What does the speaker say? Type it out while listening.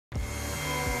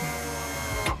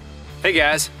Hey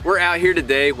guys, we're out here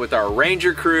today with our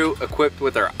Ranger crew equipped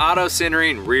with our auto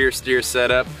centering rear steer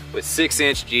setup with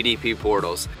 6-inch GDP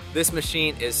portals. This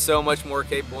machine is so much more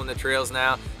capable in the trails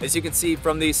now. As you can see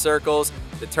from these circles,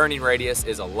 the turning radius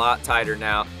is a lot tighter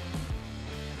now.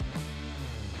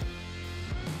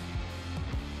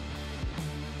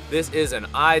 This is an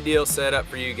ideal setup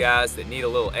for you guys that need a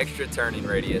little extra turning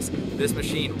radius. This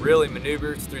machine really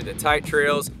maneuvers through the tight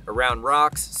trails, around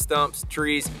rocks, stumps,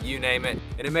 trees, you name it,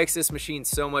 and it makes this machine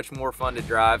so much more fun to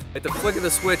drive. At the flick of the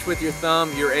switch with your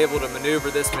thumb, you're able to maneuver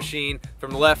this machine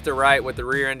from left to right with the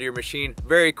rear end of your machine.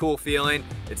 Very cool feeling.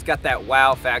 It's got that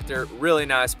wow factor, really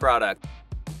nice product.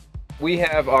 We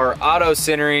have our auto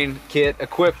centering kit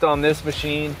equipped on this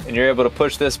machine, and you're able to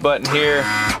push this button here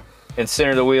and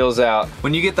center the wheels out.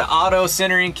 When you get the auto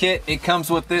centering kit, it comes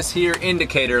with this here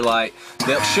indicator light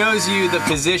that shows you the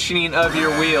positioning of your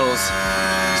wheels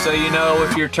so you know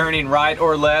if you're turning right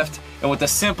or left. And with a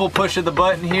simple push of the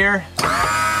button here,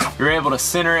 you're able to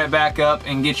center it back up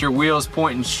and get your wheels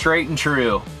pointing straight and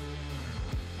true.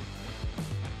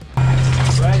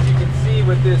 So as you can see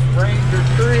with this Ranger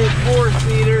crew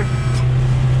 4-seater,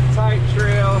 tight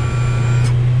trail,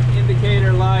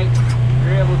 indicator light,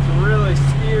 you're able to really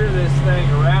steer this thing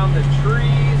around the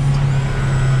trees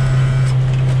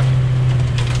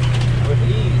with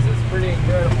ease. It's pretty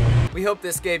incredible. We hope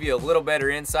this gave you a little better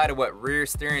insight of what rear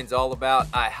steering is all about.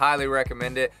 I highly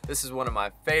recommend it. This is one of my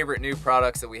favorite new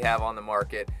products that we have on the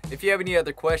market. If you have any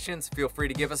other questions, feel free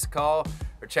to give us a call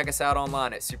or check us out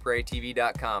online at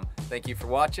superatv.com. Thank you for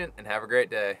watching and have a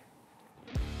great day.